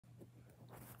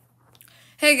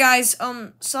Hey guys,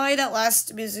 sorry that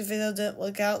last music video didn't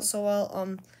work out so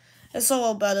well. It's a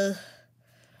little better.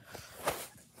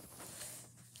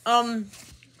 I'm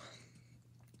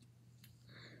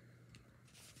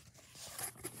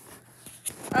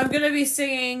gonna be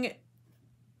singing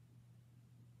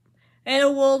In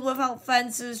a World Without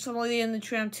Fences from Lady and the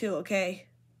Tramp 2, okay?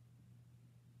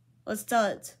 Let's do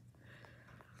it.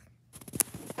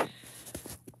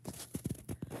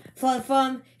 Far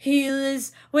from here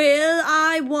is where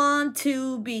I want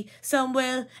to be.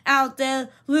 Somewhere out there,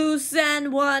 loose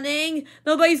and wanting.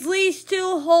 Nobody's leash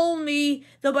to hold me.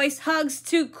 Nobody's hugs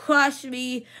to crush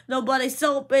me. Nobody's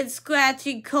soap and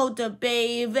scratching coat to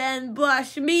bathe and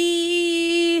brush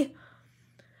me.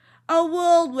 A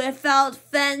world without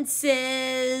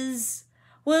fences,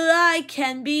 where I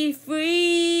can be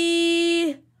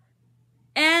free.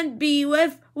 And be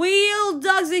with real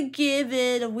dogs and give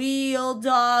it real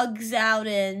dogs out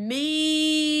in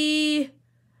me.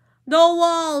 No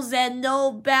walls and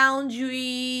no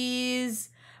boundaries,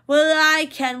 where I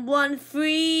can run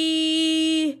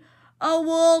free. A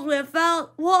world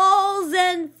without walls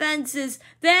and fences,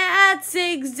 that's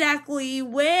exactly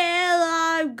where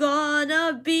I'm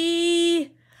gonna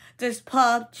be. This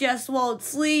pup just won't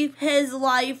sleep his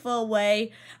life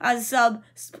away on some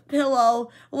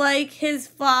pillow like his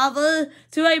father.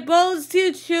 Too many bones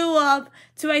to chew up,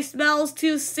 too many smells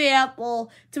to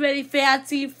sample, too many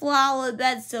fancy flower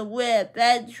beds to whip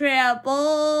and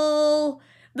trample.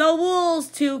 No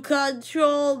rules to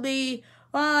control me,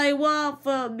 what I want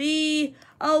for me.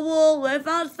 A world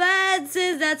without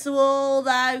fences, that's the world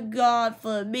I've got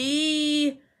for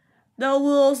me. No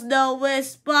rules, no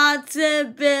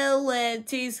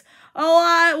responsibilities.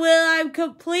 I'm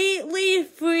completely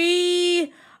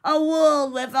free. A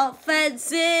world without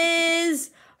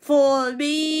fences for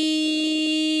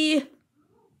me.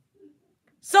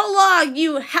 So long,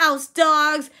 you house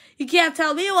dogs. You can't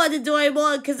tell me what to do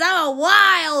anymore because I'm a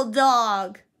wild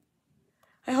dog.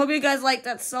 I hope you guys like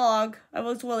that song. I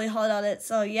worked really hard on it,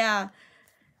 so yeah.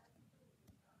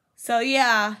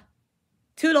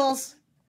 Toodles.